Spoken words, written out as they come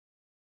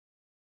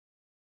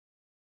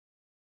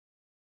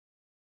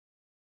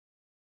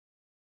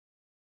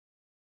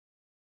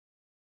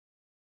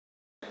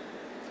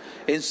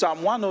In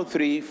Psalm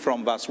 103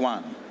 from verse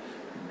 1.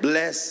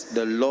 Bless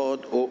the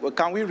Lord. Oh,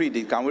 can we read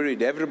it? Can we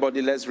read it?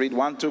 Everybody, let's read.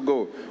 1, 2,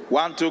 go.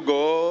 1, 2,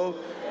 go.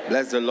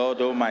 Bless the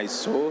Lord, oh my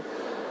soul.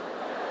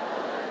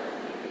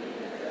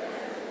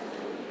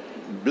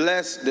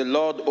 Bless the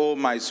Lord, oh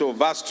my soul.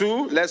 Verse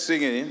 2, let's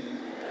sing it.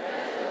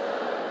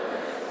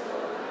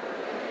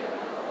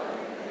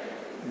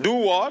 Do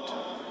what?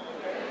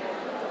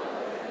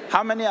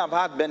 How many have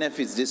had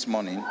benefits this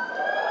morning?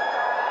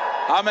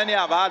 How many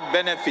have had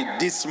benefit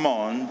this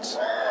month?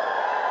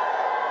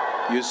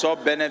 You saw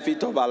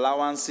benefit of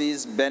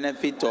allowances,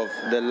 benefit of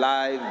the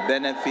life,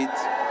 benefit.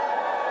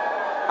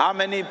 How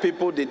many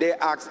people did they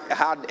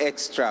add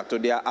extra to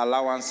their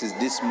allowances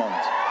this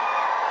month?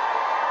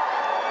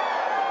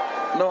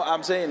 No,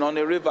 I'm saying on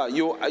the river,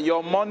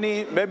 your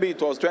money, maybe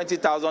it was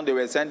 20,000 they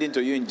were sending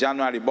to you in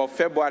January, but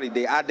February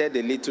they added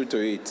a little to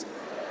it.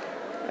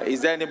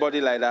 Is there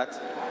anybody like that?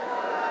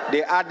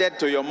 They added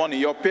to your money.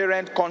 Your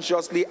parent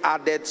consciously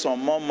added some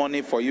more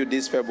money for you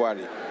this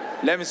February.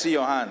 Let me see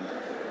your hand.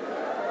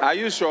 Are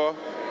you sure?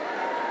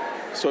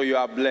 So you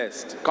are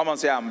blessed. Come on,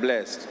 say I'm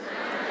blessed.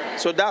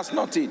 So that's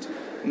not it.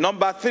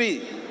 Number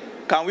 3.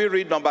 Can we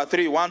read number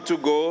 3? 1, 2,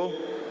 go.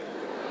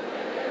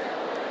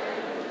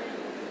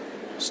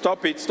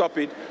 Stop it, stop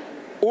it.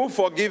 Who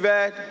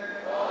forgiveth?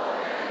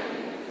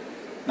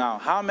 Now,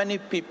 how many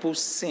people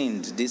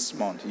sinned this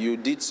month? You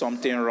did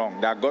something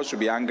wrong that God should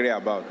be angry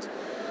about.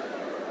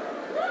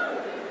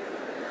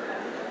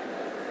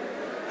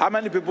 How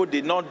many people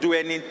did not do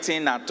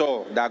anything at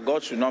all that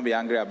God should not be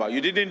angry about? You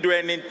didn't do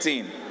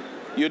anything.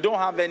 You don't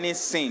have any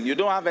sin. You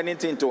don't have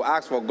anything to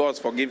ask for God's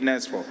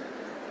forgiveness for.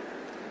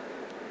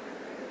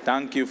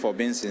 Thank you for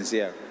being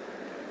sincere.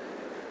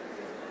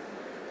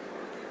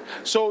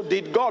 So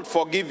did God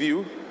forgive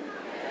you?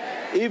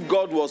 If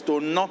God was to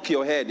knock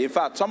your head, in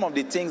fact, some of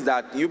the things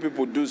that you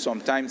people do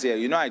sometimes here,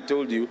 you know, I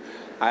told you,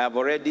 I have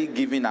already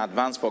given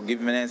advance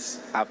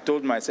forgiveness. I've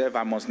told myself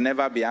I must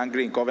never be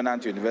angry in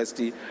Covenant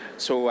University,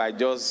 so I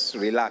just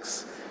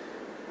relax.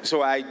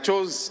 So I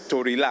chose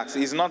to relax.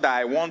 It's not that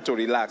I want to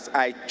relax.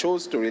 I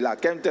chose to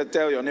relax. Can you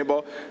tell your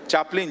neighbor,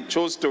 Chaplain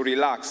chose to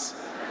relax?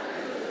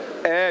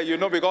 You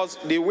know, because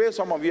the way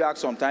some of you act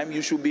sometimes,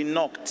 you should be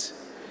knocked.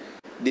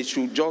 They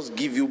should just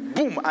give you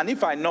boom. And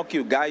if I knock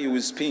you, guy, you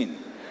will spin.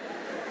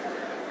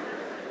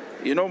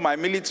 You know, my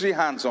military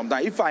hand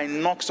sometimes, if I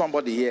knock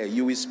somebody here,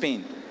 you will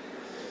spin.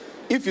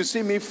 If you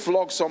see me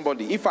flog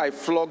somebody, if I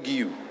flog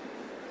you,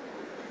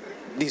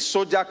 the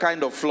soldier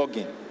kind of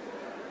flogging,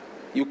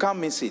 you can't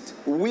miss it.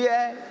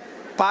 Wear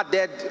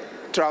padded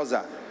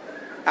trouser.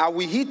 I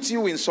will hit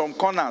you in some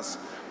corners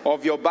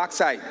of your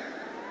backside.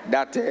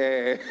 That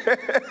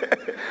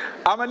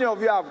how many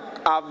of you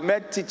have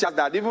met teachers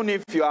that even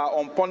if you are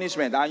on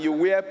punishment and you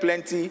wear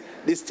plenty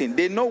this thing,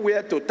 they know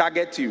where to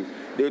target you.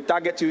 They will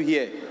target you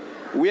here,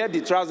 where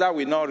the trouser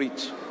will not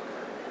reach.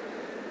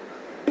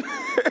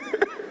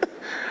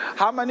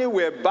 How many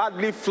were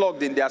badly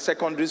flogged in their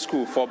secondary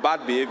school for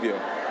bad behavior?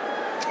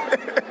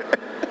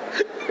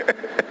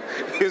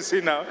 You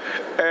see now,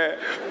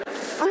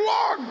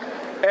 flog.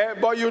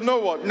 But you know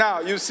what?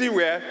 Now you see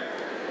where.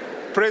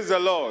 Praise the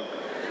Lord.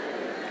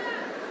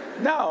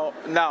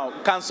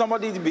 Now, can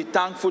somebody be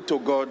thankful to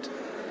God?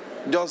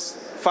 Just,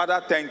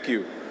 Father, thank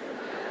you.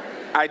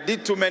 I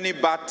did too many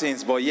bad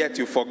things, but yet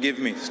you forgive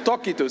me.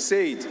 Talk it or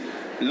say it.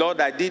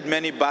 Lord, I did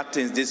many bad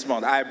things this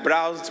month. I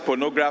browsed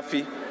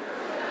pornography.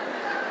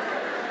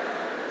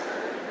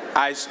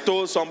 I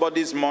stole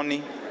somebody's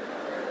money,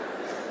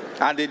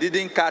 and they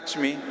didn't catch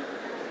me.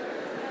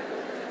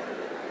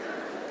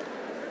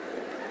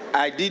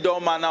 I did all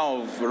manner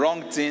of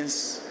wrong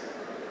things.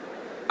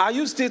 Are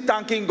you still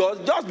thanking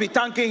God? Just be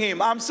thanking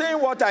him. I'm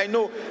saying what I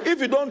know.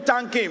 If you don't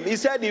thank him, he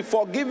said he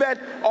forgiveth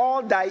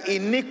all thy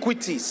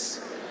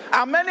iniquities.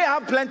 And many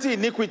have plenty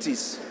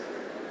iniquities.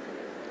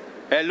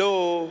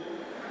 Hello?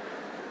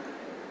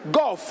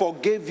 God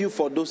forgave you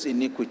for those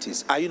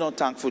iniquities. Are you not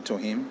thankful to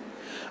him?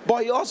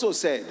 But he also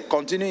said,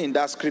 continuing in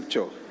that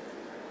scripture,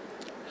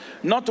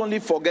 not only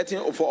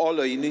forgetting for all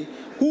of you,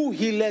 who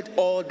healed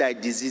all thy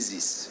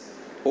diseases.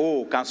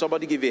 Oh, can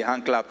somebody give a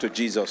hand clap to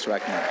Jesus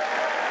right now?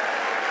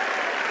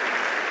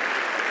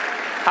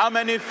 How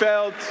many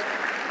felt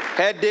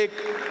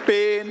headache,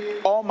 pain,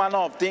 all manner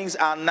of things,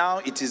 and now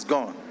it is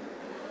gone?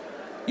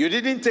 You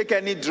didn't take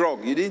any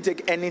drug. You didn't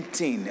take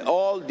anything.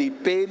 All the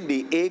pain,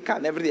 the ache,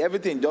 and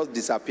everything just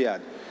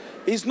disappeared.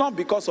 It's not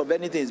because of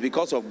anything. It's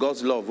because of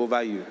God's love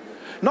over you.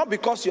 Not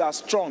because you are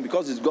strong,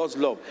 because it's God's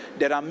love.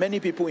 There are many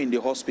people in the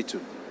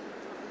hospital.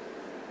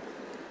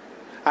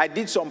 I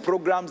did some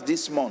programs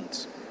this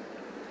month.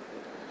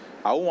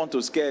 I won't want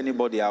to scare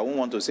anybody. I won't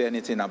want to say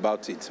anything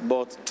about it.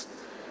 But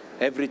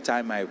every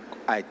time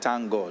I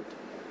thank God.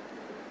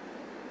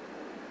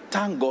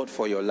 Thank God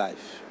for your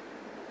life.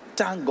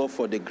 Thank God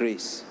for the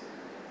grace.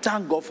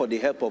 Thank God for the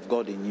help of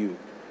God in you.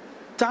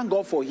 Thank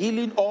God for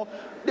healing. Or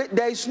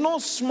there is no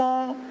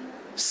small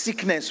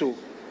sickness. Oh.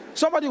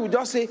 Somebody will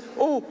just say,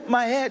 oh,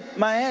 my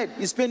head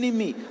is paining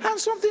me. And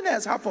something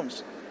else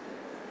happens.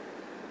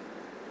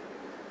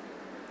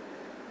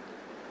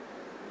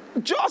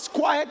 Just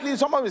quietly,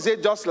 somebody will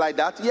say, just like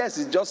that. Yes,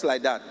 it's just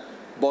like that.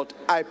 But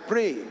I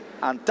pray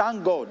and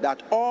thank God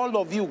that all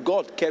of you,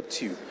 God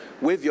kept you.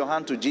 Wave your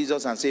hand to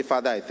Jesus and say,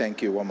 Father, I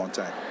thank you one more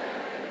time.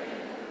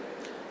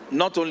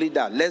 Not only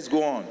that, let's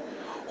go on.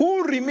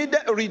 Who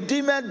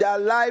redeemed their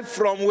life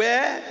from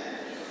where?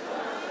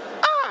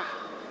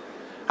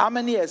 How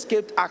many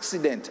escaped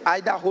accident?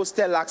 Either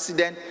hostel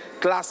accident,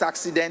 class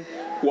accident,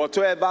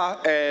 whatever,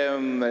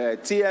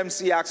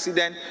 TMC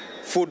accident,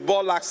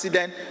 football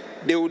accident.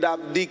 They would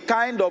have, the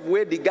kind of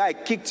way the guy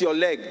kicked your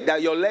leg,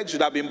 that your leg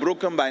should have been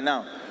broken by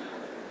now.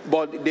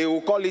 But they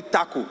will call it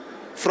tackle.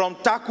 From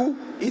tackle,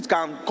 it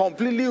can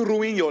completely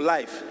ruin your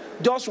life.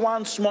 Just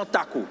one small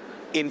tackle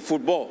in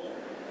football.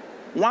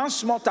 One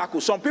small tackle.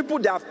 Some people,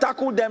 they have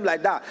tackled them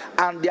like that,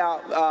 and their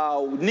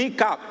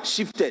kneecap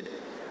shifted.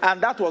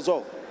 And that was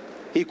all.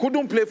 He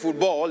couldn't play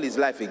football all his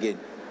life again.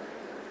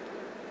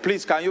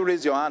 Please, can you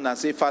raise your hand and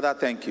say, Father,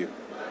 thank you.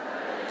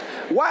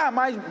 Why am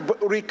I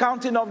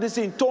recounting of this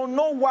thing? To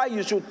know why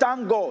you should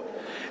thank God.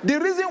 The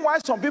reason why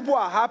some people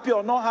are happy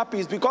or not happy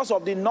is because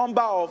of the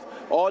number of,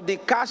 or the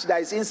cash that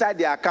is inside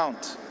their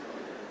account.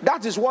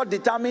 That is what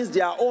determines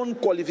their own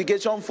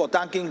qualification for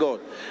thanking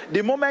God.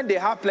 The moment they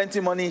have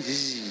plenty money,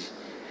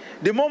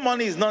 the more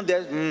money is not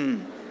there,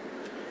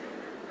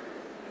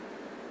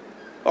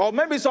 Or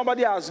maybe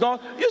somebody has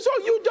not. So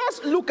you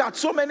just look at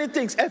so many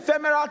things,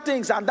 ephemeral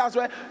things, and that's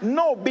why.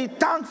 No, be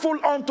thankful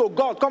unto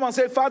God. Come and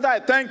say, Father, I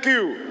thank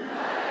you.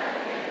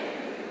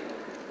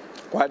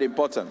 Quite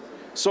important.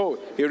 So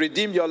he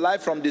redeemed your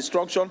life from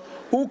destruction,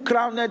 who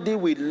crowned thee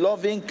with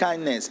loving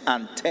kindness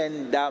and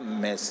tender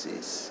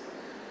mercies.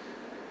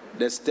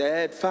 The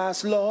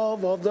steadfast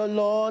love of the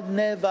Lord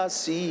never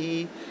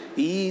ceases.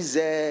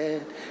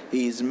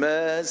 His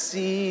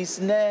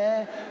mercies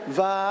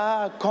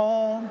never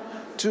come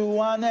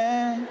to an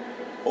end,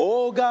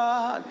 oh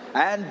God,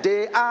 and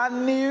they are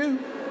new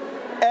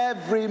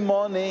every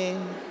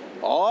morning,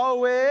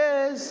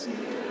 always.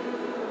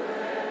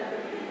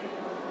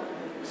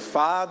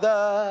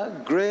 Father,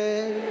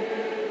 great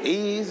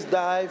is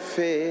thy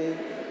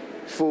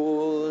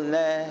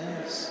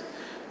faithfulness,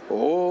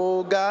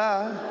 oh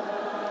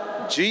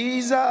God,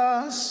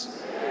 Jesus.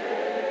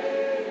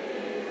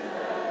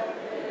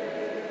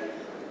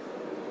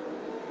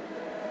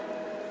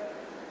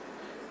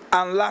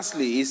 And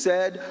lastly, he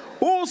said,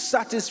 who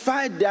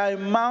satisfied their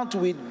mouth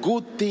with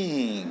good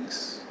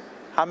things?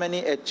 How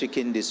many ate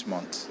chicken this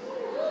month?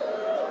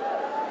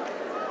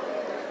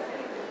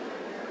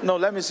 No,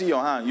 let me see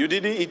your hand. You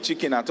didn't eat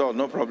chicken at all,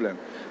 no problem.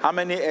 How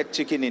many ate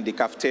chicken in the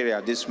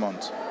cafeteria this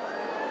month?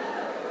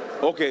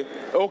 Okay,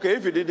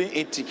 if you didn't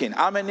eat chicken,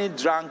 how many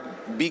drank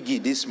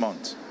Biggie this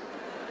month?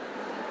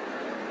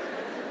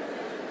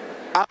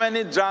 How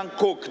many drank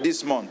Coke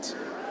this month?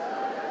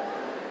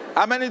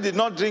 How many did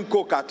not drink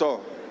Coke at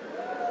all?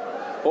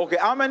 Okay,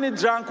 how many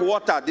drank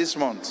water this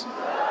month?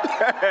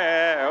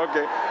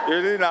 Okay,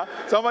 you didn't.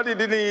 Somebody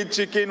didn't eat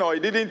chicken, or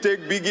he didn't take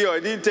Biggie, or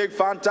he didn't take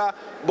Fanta,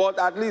 but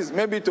at least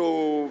maybe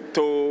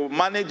to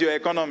manage your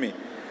economy.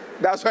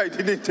 That's why he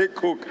didn't take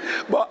Coke.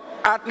 But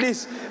at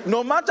least,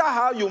 no matter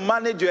how you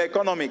manage your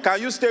economy,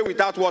 can you stay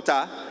without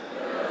water?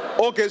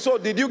 Okay, so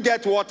did you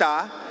get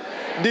water?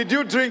 Did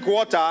you drink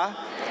water?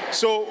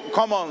 So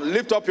come on,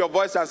 lift up your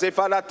voice and say,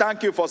 Father,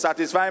 thank you for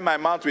satisfying my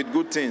mouth with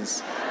good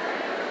things.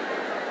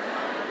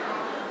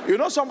 You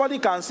know, somebody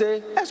can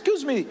say,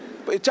 excuse me,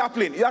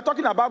 chaplain, you are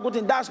talking about good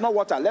things. That's not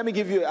water. Let me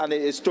give you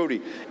a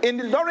story.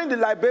 During the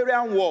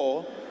Liberian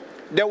War,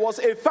 there was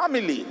a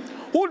family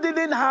who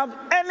didn't have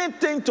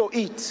anything to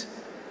eat.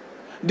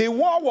 The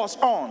war was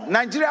on.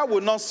 Nigeria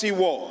will not see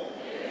war.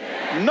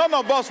 None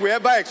of us will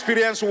ever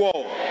experience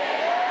war.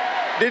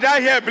 Did I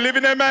hear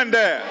believing amen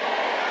there?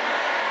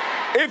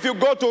 If you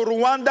go to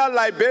Rwanda,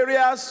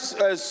 Liberia,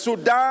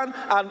 Sudan,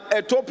 and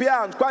Ethiopia,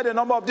 and quite a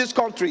number of these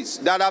countries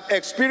that have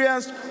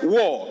experienced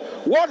war,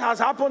 what has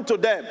happened to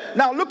them?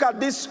 Now look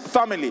at this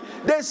family.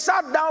 They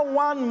sat down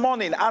one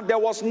morning and there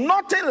was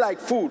nothing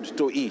like food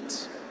to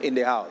eat in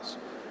the house.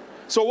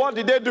 So what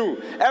did they do?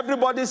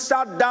 Everybody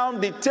sat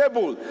down the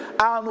table,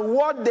 and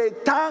what they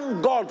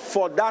thanked God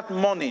for that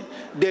morning,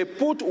 they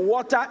put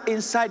water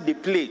inside the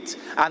plate,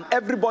 and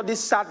everybody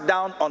sat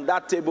down on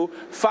that table.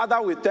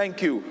 Father, we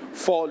thank you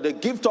for the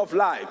gift of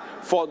life,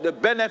 for the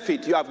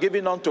benefit you have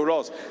given unto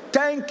us.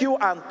 Thank you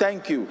and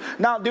thank you.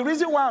 Now, the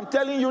reason why I'm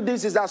telling you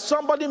this is that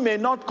somebody may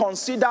not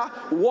consider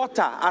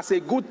water as a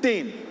good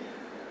thing.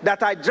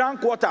 That I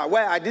drank water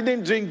where I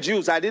didn't drink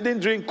juice, I didn't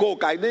drink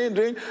Coke, I didn't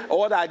drink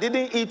water, I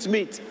didn't eat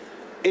meat.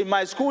 In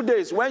my school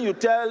days, when you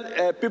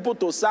tell people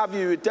to serve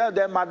you, you tell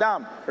them,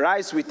 Madam,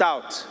 rice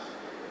without.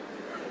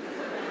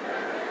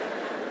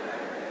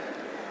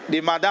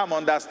 The madam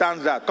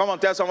understands that. Come on,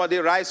 tell somebody,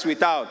 rice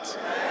without.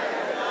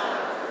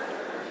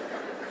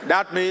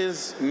 That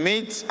means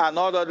meat and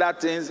all other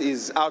things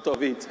is out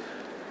of it.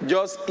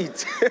 Just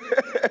eat. No,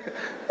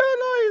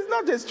 it's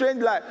What a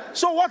strange life.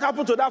 So what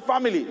happened to that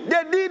family?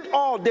 They did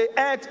all they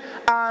ate,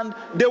 and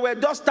they were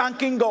just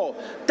thanking God.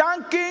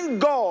 Thanking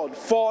God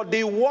for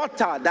the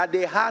water that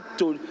they had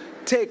to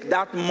take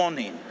that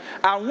morning.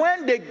 And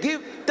when they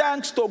give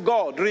thanks to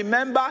God,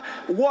 remember,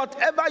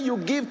 whatever you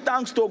give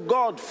thanks to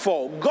God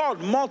for,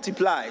 God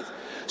multiplies.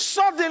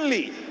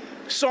 Suddenly,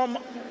 some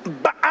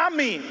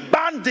army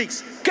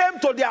bandits came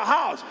to their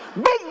house.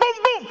 Boom, boom,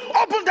 boom.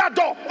 Open that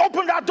door.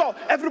 Open that door.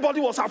 Everybody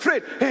was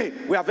afraid. Hey,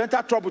 we have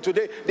entered trouble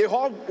today. They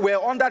all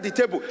were under the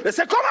table. They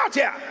said, come out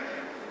here.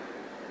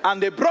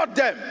 And they brought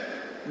them.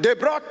 They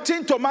brought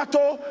tin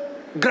tomato,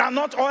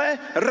 groundnut oil,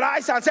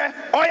 rice, and said,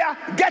 oh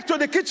yeah, get to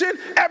the kitchen.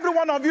 Every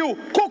one of you,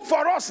 cook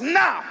for us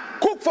now.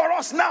 Cook for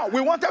us now.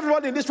 We want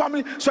everybody in this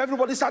family. So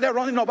everybody started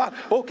running about.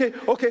 Okay,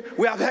 okay,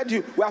 we have heard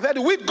you. We have heard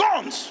you. With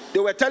guns. They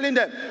were telling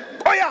them,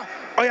 oh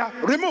yeah,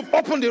 remove,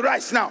 open the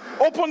rice now.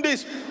 Open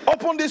this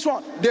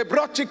one. They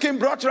brought chicken,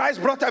 brought rice,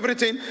 brought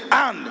everything,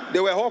 and they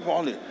were all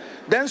on it.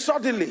 Then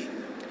suddenly,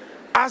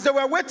 as they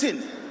were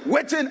waiting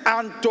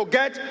and to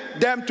get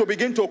them to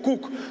begin to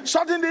cook,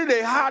 suddenly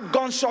they heard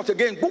gunshot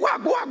again. Bua,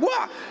 bua,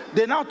 bua.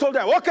 They now told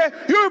them, okay,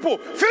 you people,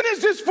 finish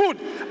this food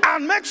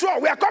and make sure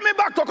we are coming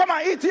back to come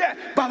and eat here.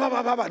 Ba, ba,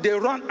 ba, ba, ba. They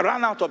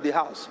ran out of the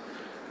house.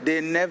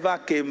 They never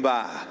came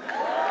back.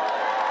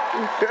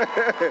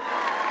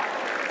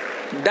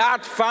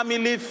 That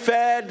family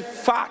fed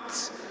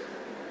fat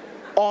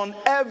on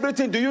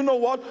everything. Do you know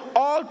what?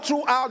 All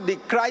throughout the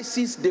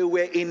crisis, they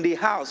were in the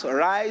house.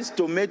 Rice,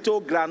 tomato,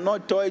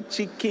 groundnut oil,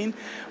 chicken.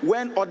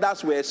 When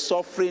others were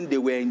suffering, they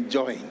were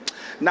enjoying.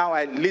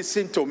 Now,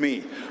 listen to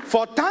me.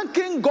 For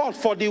thanking God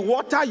for the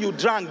water you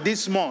drank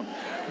this month,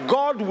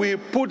 God will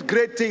put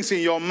great things in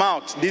your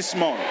mouth this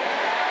month.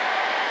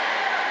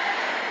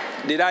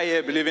 Did I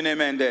hear believing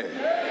amen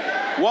there?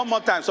 One more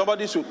time,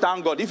 somebody should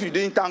thank God. If you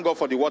didn't thank God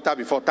for the water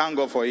before, thank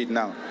God for it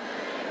now.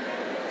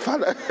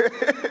 Father,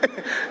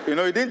 you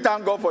know, you didn't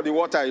thank God for the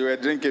water you were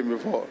drinking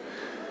before.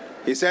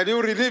 He said,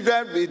 you relieve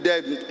them,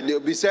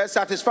 he said,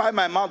 satisfy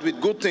my mouth with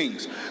good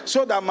things,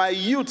 so that my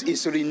youth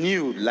is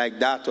renewed like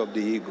that of the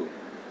eagle.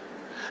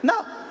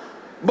 Now,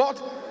 but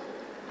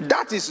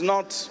that is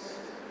not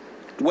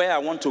where I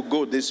want to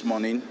go this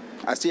morning.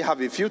 I still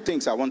have a few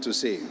things I want to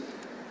say.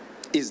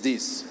 Is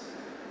this: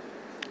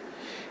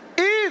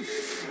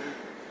 if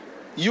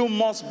you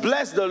must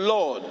bless the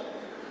Lord,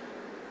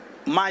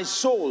 my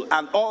soul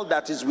and all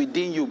that is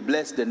within you,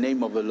 bless the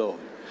name of the Lord.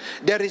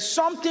 There is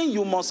something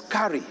you must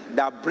carry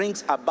that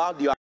brings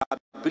about your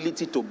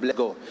ability to bless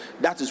God.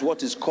 That is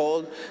what is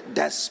called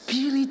the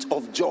spirit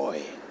of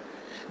joy.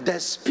 The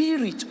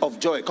spirit of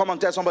joy. Come on,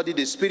 tell somebody,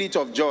 the spirit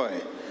of joy.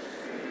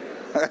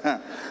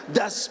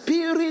 The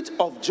spirit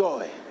of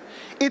joy.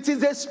 It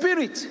is a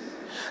spirit.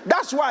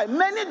 That's why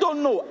many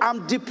don't know.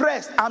 I'm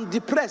depressed. I'm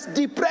depressed.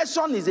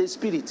 Depression is a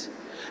spirit.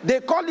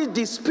 They call it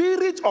the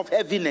spirit of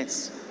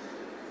heaviness.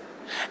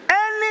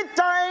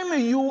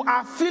 Anytime you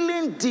are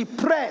feeling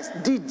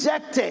depressed,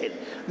 dejected,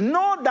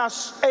 know that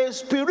a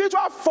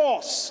spiritual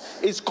force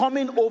is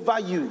coming over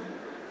you.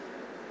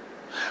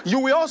 You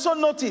will also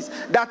notice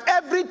that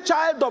every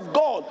child of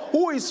God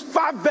who is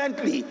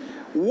fervently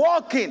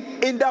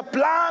walking in the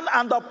plan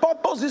and the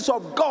purposes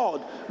of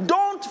God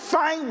don't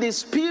find the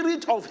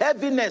spirit of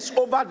heaviness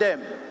over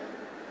them.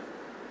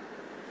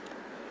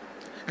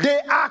 They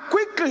are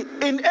quickly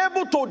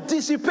able to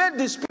dissipate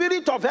the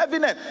spirit of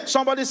heaviness.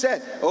 Somebody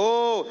said,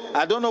 oh,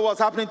 I don't know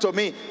what's happening to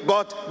me,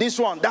 but this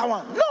one, that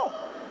one. No.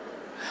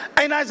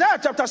 In Isaiah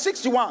chapter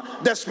 61,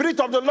 the spirit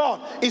of the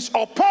Lord is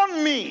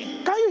upon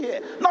me. Can you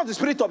hear? Not the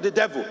spirit of the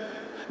devil.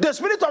 The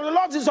spirit of the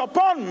Lord is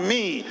upon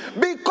me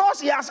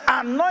because he has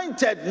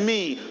anointed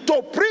me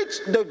to preach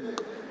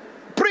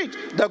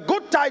the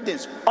good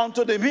tidings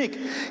unto the meek.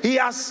 He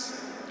has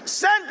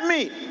sent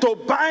me to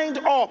bind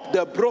up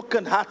the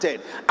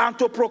brokenhearted and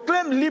to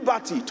proclaim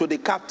liberty to the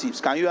captives.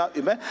 Can you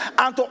amen?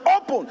 And to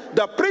open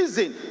the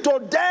prison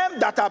to them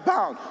that are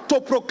bound, to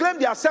proclaim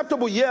the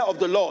acceptable year of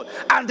the Lord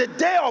and the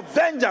day of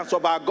vengeance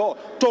of our God,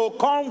 to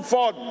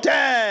comfort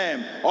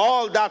them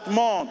all that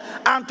mourn,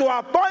 and to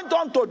appoint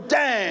unto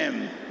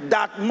them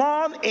that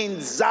mourn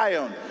in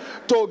Zion,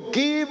 to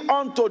give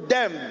unto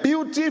them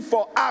beauty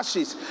for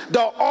ashes,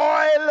 the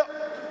oil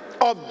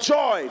of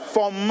joy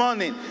for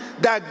mourning,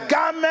 the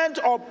garment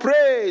of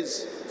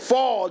praise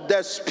for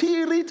the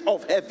spirit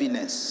of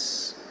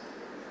heaviness,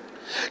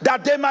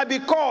 that they might be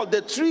called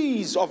the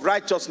trees of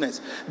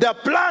righteousness, the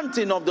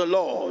planting of the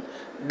Lord,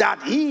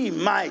 that he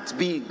might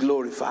be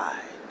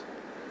glorified.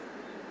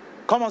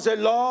 Come on, say,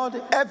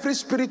 Lord, every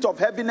spirit of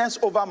heaviness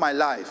over my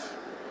life,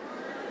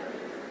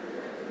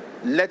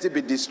 let it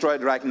be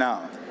destroyed right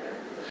now.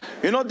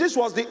 You know, this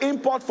was the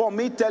import for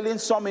me telling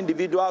some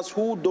individuals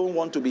who don't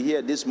want to be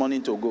here this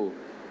morning to go.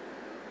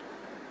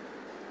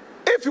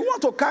 If you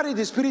want to carry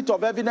the spirit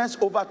of heaviness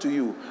over to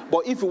you,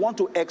 but if you want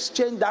to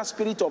exchange that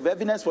spirit of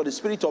heaviness for the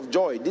spirit of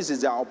joy, this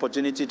is the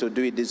opportunity to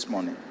do it this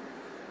morning.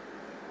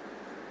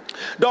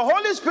 The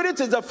Holy Spirit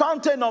is the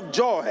fountain of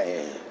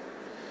joy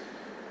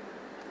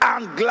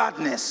and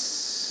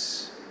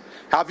gladness.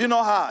 Have you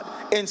not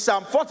heard? In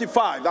Psalm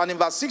 45 and in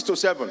verse 6 to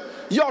 7,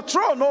 your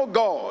throne, O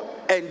God,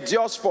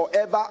 endures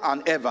forever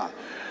and ever.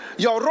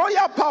 Your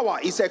royal power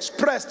is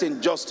expressed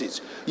in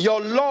justice.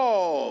 Your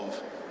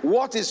love,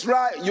 what is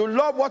right, you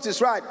love what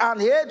is right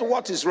and hate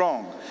what is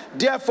wrong.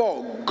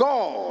 Therefore,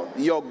 God,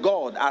 your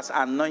God, has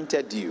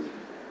anointed you.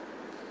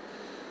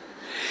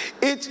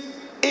 It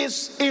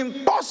is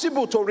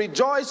impossible to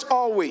rejoice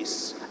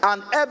always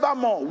and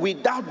evermore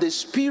without the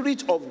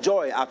spirit of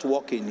joy at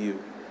work in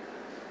you.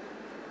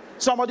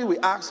 Somebody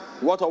will ask,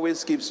 what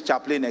always keeps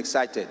Chaplain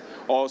excited?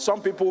 Or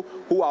some people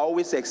who are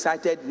always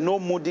excited, no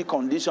moody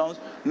conditions,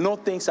 no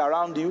things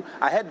around you.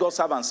 I heard God's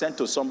servant sent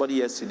to somebody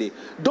yesterday.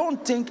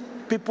 Don't think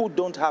people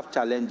don't have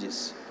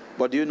challenges.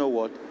 But do you know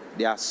what?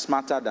 They are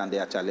smarter than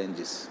their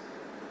challenges.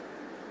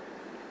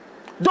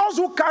 Those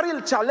who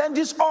carry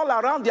challenges all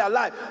around their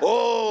life.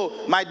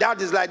 Oh, my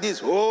dad is like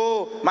this.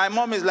 Oh, my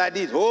mom is like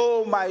this.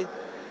 Oh, my...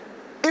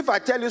 If I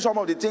tell you some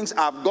of the things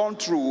I've gone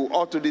through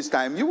up to this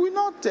time, you will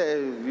not,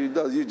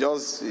 you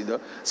just, you know.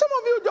 Some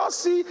of you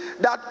just see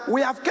that we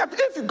have kept,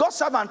 if God's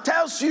servant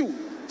tells you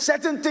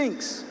certain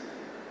things,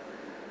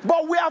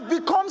 but we have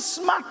become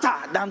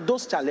smarter than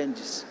those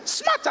challenges,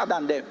 smarter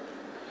than them,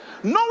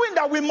 knowing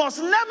that we must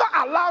never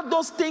allow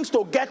those things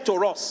to get to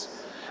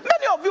us.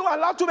 Many of you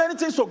allow too many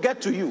things to get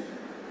to you.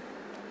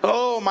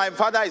 Oh, my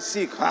father is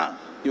sick, huh?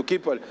 You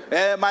keep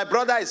it. My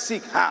brother is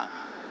sick, huh?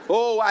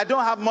 Oh, I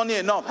don't have money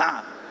enough,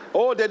 huh?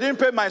 Oh, they didn't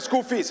pay my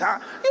school fees, huh?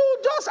 You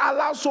just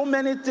allow so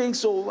many things.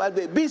 So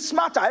be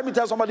smarter. Let me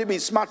tell somebody, be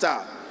smarter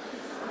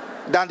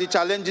than the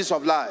challenges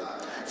of life.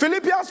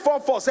 Philippians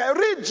 4:4 says,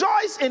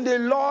 rejoice in the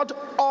Lord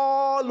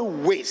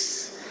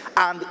always.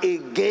 And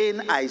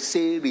again I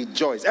say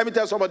rejoice. Let me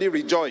tell somebody,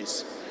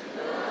 rejoice.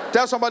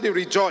 Tell somebody,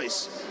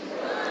 rejoice.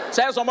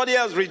 Tell somebody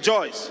else,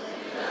 rejoice.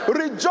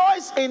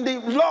 Rejoice in the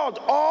Lord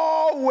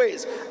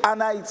always.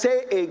 And I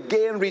say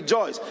again,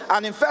 rejoice.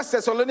 And in 1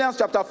 Thessalonians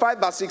chapter 5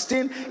 verse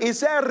 16, it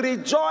says,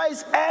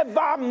 rejoice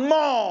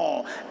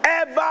evermore.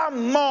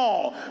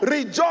 Evermore.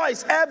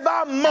 Rejoice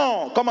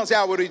evermore. Come on, say,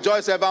 I will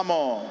rejoice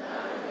evermore.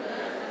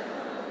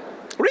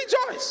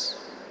 Rejoice.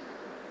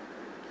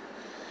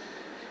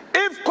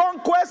 If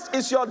conquest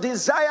is your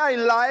desire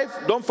in life,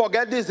 don't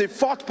forget this, the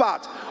fourth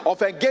part of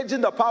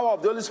engaging the power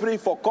of the Holy Spirit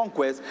for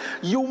conquest.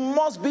 You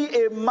must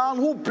be a man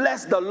who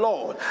bless the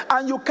Lord.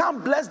 And you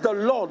can't bless the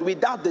Lord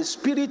without the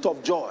spirit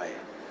of joy.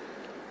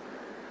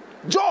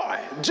 Joy,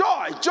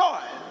 joy, joy.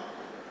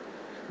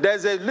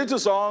 There's a little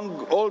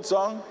song, old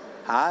song.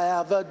 I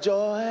have a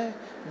joy,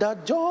 the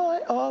joy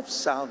of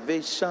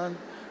salvation,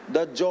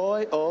 the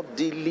joy of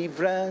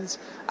deliverance.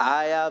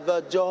 I have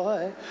a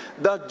joy,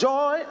 the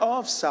joy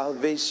of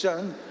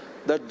salvation,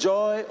 the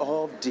joy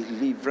of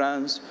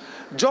deliverance.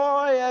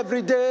 Joy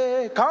every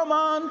day, come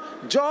on.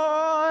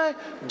 Joy,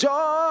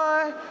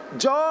 joy,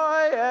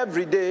 joy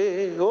every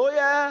day. Oh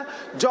yeah,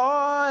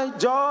 joy,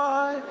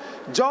 joy,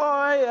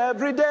 joy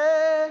every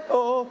day.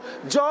 Oh,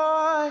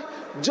 joy,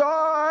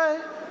 joy,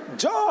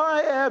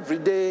 joy every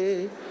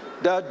day.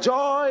 The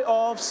joy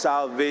of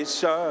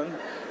salvation,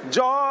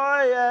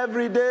 joy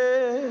every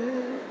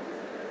day.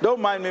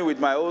 Don't mind me with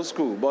my old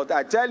school, but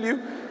I tell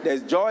you,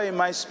 there's joy in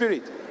my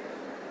spirit.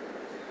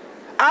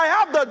 I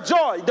have the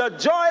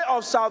joy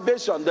of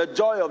salvation, the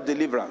joy of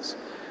deliverance.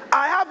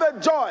 I have a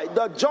joy,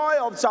 the joy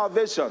of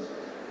salvation,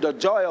 the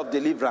joy of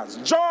deliverance.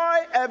 Joy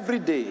every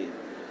day.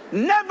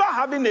 Never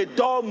having a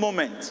dull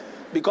moment,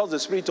 because the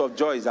spirit of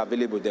joy is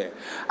available there.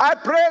 I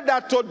pray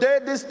that today,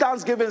 this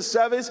Thanksgiving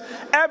service,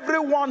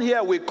 everyone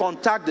here will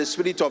contact the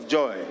spirit of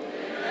joy.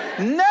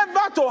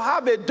 Never to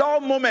have a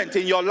dull moment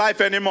in your life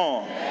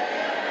anymore.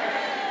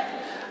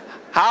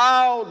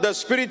 How the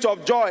spirit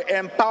of joy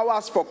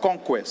empowers for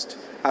conquest.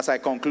 As I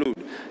conclude,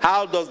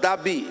 how does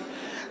that be?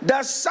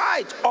 The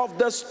sight of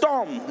the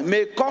storm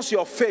may cause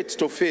your faith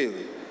to fail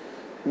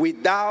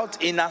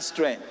without inner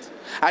strength.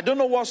 I don't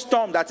know what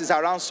storm that is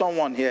around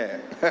someone here.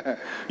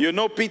 You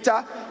know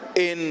Peter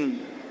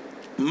in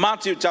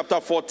Matthew chapter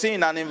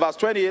 14 and in verse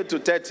 28 to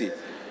 30.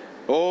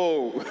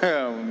 Oh,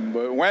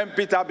 when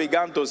Peter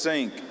began to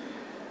sink,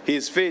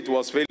 his faith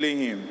was failing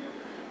him.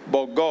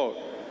 But God,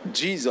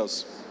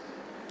 Jesus,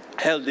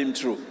 held him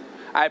true.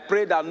 I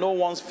pray that no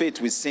one's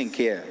faith will sink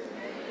here.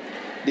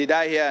 Did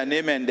I hear an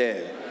amen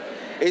there?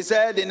 He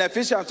said in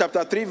Ephesians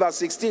chapter 3 verse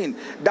 16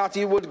 that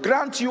he would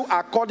grant you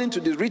according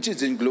to the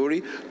riches in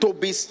glory to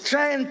be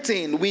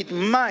strengthened with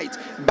might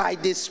by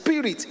the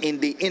Spirit in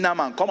the inner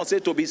man. Come on, say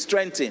to be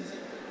strengthened.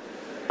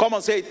 Come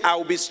on, say it, I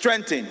will be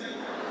strengthened.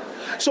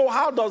 So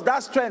how does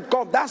that strength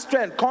come? That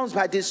strength comes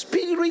by the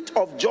spirit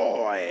of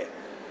joy.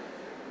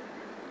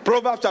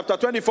 Proverbs chapter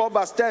 24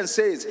 verse 10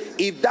 says,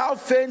 if thou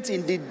faint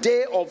in the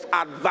day of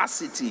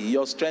adversity,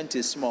 your strength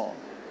is small.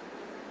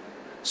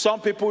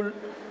 Some people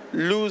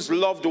lose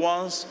loved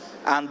ones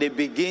and they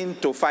begin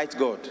to fight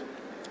God.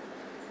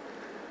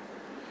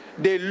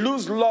 They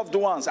lose loved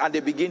ones and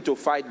they begin to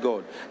fight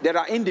God. There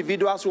are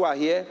individuals who are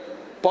here,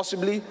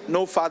 possibly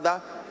no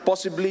father,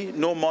 possibly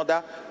no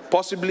mother,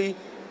 possibly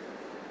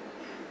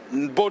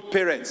both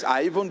parents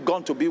are even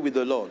gone to be with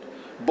the Lord.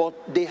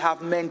 But they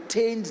have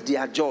maintained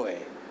their joy.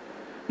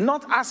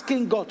 Not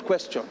asking God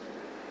question.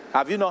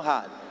 Have you not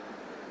heard?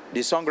 The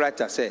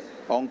songwriter said,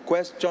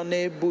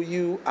 unquestionable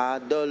you are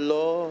the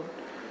Lord.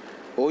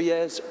 Oh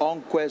yes,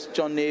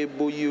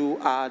 unquestionable you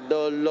are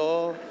the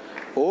Lord.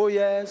 Oh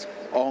yes,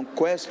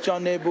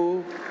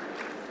 unquestionable,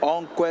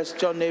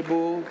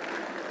 unquestionable,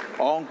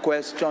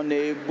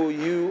 unquestionable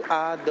you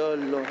are the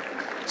Lord.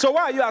 So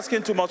why are you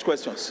asking too much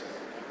questions?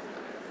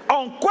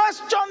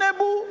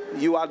 Unquestionable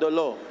you are the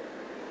Lord.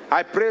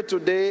 I pray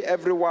today,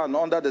 everyone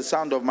under the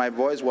sound of my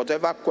voice,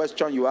 whatever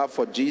question you have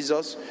for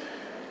Jesus,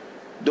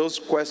 those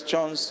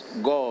questions,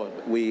 God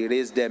will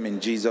raise them in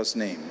Jesus'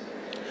 name.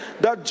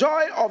 The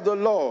joy of the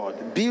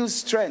Lord builds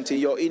strength in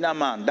your inner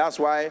man. That's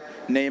why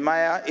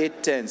Nehemiah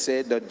 8:10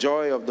 said, the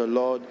joy of the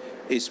Lord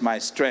is my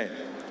strength.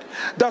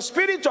 The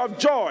spirit of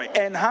joy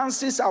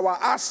enhances our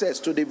access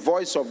to the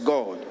voice of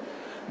God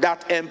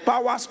that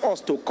empowers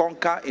us to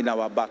conquer in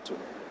our battle.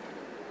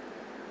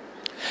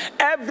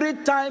 Every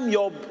time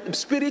your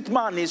spirit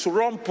man is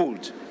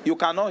rumpled, you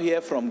cannot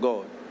hear from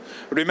God.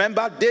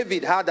 Remember,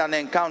 David had an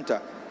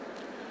encounter.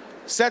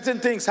 Certain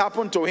things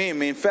happened to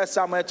him in 1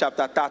 Samuel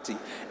chapter 30.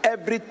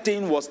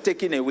 Everything was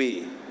taken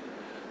away.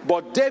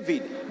 But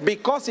David,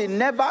 because he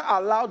never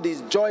allowed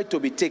his joy to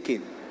be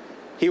taken,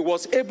 he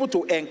was able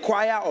to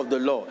inquire of the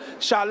Lord.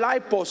 Shall I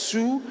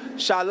pursue?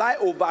 Shall I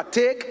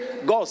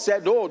overtake? God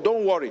said, oh,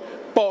 don't worry.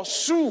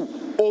 Pursue,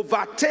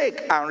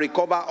 overtake, and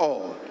recover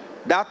all.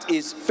 That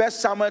is 1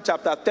 Samuel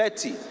chapter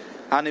 30,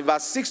 and in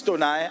verse 6 to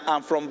 9,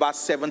 and from verse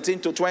 17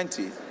 to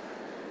 20.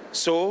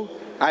 So,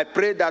 I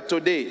pray that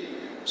today,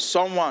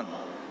 someone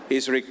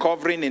is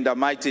recovering in the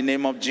mighty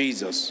name of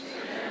Jesus.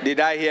 Did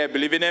I hear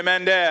believing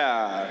amen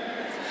there?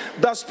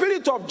 The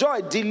spirit of joy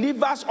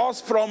delivers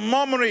us from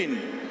murmuring,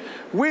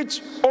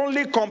 which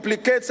only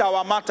complicates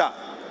our matter.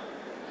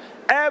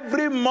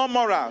 Every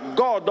murmurer,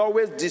 God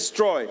always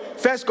destroy.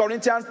 1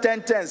 Corinthians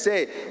 10:10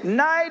 say,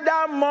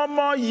 neither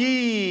murmur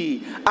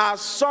ye, as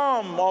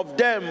some of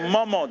them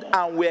murmured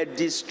and were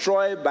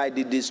destroyed by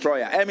the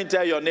destroyer. Let me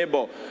tell your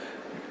neighbor,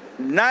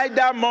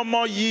 neither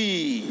murmur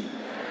ye,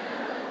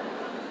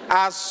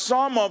 as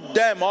some of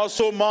them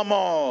also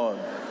murmured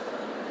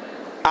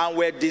and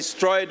were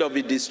destroyed of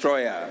the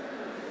destroyer.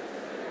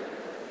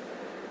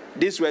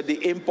 These were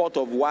the import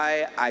of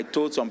why I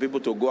told some people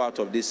to go out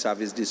of this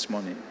service this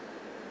morning.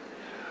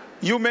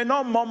 You may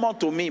not murmur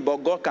to me,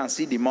 but God can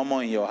see the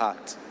murmur in your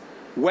heart.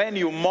 When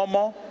you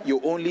murmur, you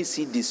only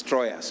see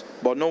destroyers,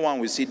 but no one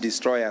will see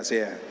destroyers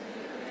here.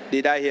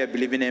 Did I hear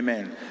believing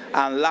amen?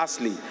 And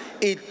lastly,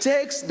 it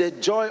takes the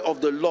joy of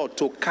the Lord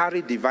to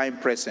carry divine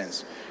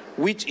presence,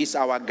 which is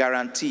our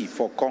guarantee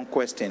for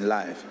conquest in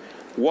life.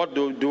 What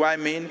do I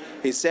mean?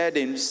 He said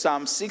in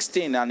Psalm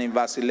 16 and in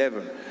verse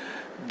 11,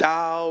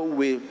 thou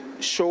wilt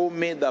show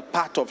me the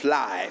path of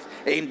life.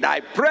 In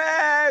thy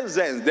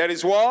presence there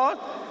is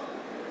what?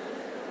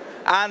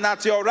 And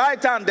at your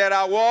right hand there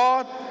are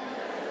what?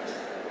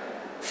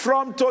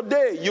 From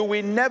today, you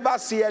will never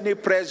see any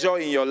pressure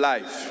in your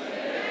life.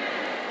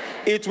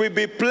 It will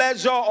be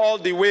pleasure all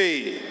the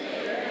way.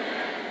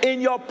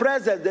 In your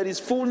presence, there is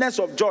fullness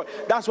of joy.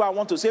 That's why I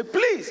want to say,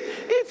 please,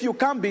 if you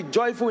can't be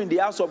joyful in the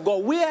house of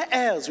God, where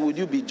else would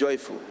you be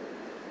joyful?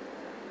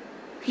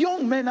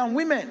 Young men and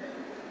women.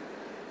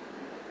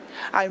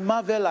 I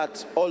marvel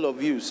at all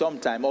of you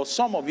sometime, or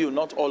some of you,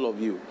 not all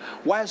of you.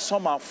 While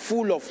some are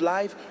full of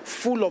life,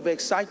 full of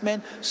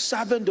excitement,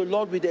 serving the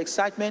Lord with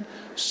excitement,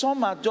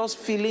 some are just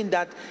feeling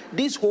that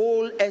this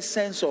whole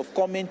essence of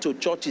coming to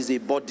church is a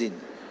burden.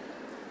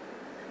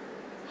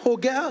 Oh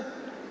girl,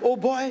 oh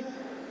boy,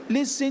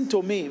 listen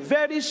to me.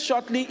 Very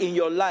shortly in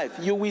your life,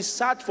 you will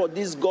search for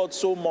this God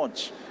so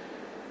much.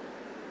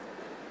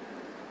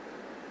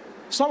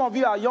 Some of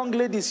you are young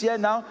ladies here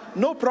now,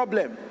 no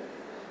problem.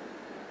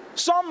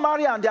 Some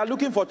marry and they are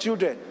looking for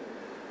children.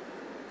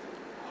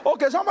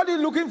 Okay, somebody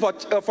looking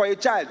for a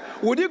child.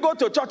 Would you go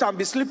to church and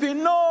be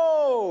sleeping?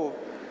 No.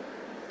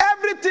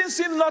 Everything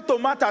seems not to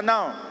matter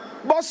now.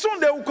 But soon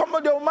they will come,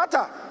 they will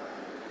matter.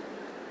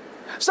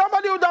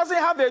 Somebody who doesn't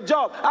have a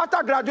job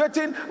after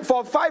graduating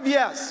for 5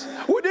 years.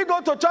 Would he go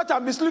to church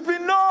and be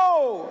sleeping?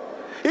 No.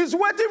 He's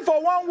waiting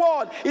for one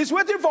word. He's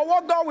waiting for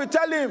what God will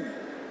tell him.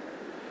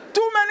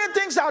 Too many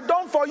things are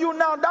done for you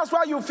now. That's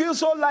why you feel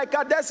so like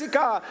a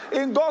Jessica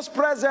in God's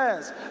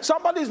presence.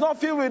 Somebody is not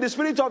filled with the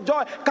spirit of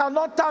joy,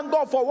 cannot thank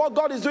God for what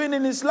God is doing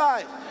in his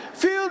life.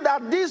 Feel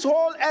that this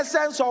whole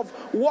essence of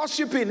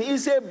worshiping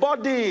is a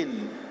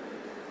burden.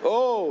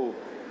 Oh,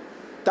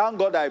 thank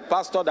God I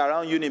pastored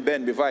around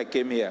Uniben before I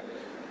came here.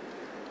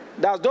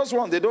 That's those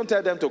ones, they don't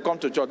tell them to come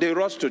to church. They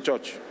rush to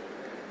church.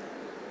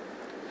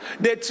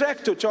 They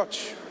trek to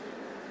church.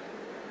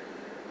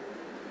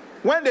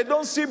 When they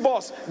don't see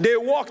bus, they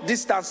walk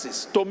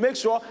distances to make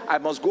sure I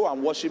must go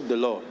and worship the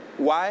Lord.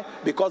 Why?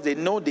 Because they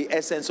know the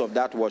essence of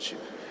that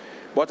worship.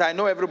 But I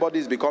know everybody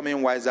is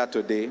becoming wiser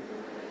today,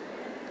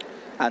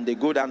 and the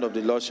good hand of the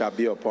Lord shall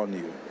be upon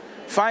you.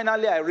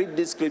 Finally, I read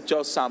this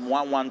scripture, Psalm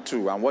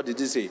 112, and what did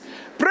he say?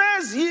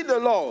 Praise ye the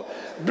Lord.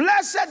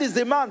 Blessed is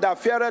the man that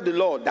feareth the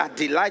Lord, that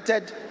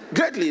delighted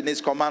greatly in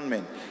his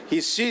commandment.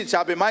 His seed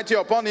shall be mighty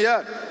upon the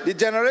earth. The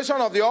generation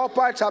of the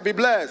upright shall be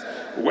blessed.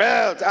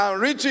 Wealth and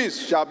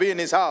riches shall be in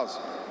his house.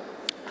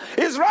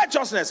 His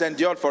righteousness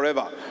endured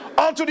forever.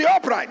 Unto the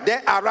upright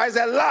there arise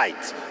a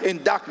light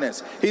in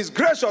darkness. He is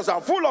gracious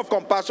and full of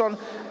compassion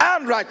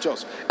and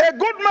righteous. A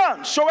good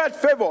man showeth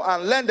favor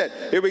and lendeth.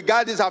 He will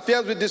guide his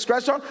affairs with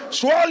discretion.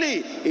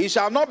 Surely he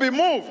shall not be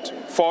moved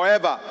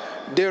forever.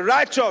 The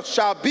righteous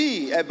shall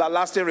be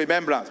everlasting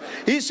remembrance.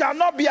 He shall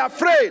not be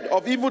afraid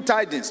of evil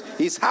tidings.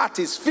 His heart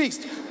is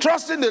fixed,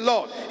 trusting the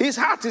Lord. His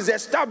heart is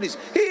established.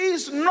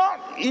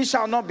 He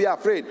shall not be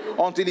afraid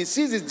until he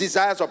sees his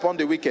desires upon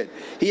the wicked.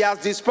 He has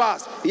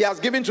dispersed, he has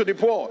given to the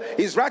poor.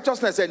 His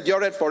righteousness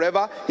endureth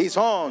forever. His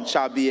horn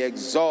shall be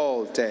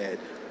exalted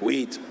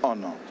with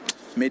honor.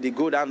 May the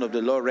good hand of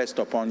the Lord rest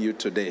upon you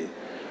today.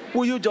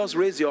 Will you just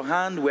raise your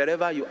hand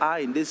wherever you are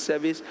in this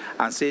service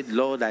and say,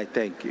 Lord, I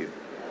thank you.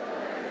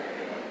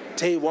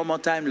 Say one more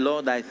time,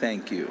 Lord, I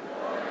thank you.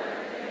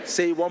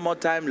 Say one more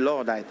time,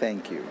 Lord, I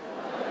thank you.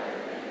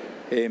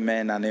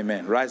 Amen and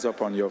amen. Rise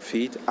up on your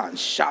feet and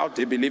shout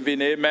a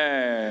believing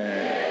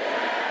amen.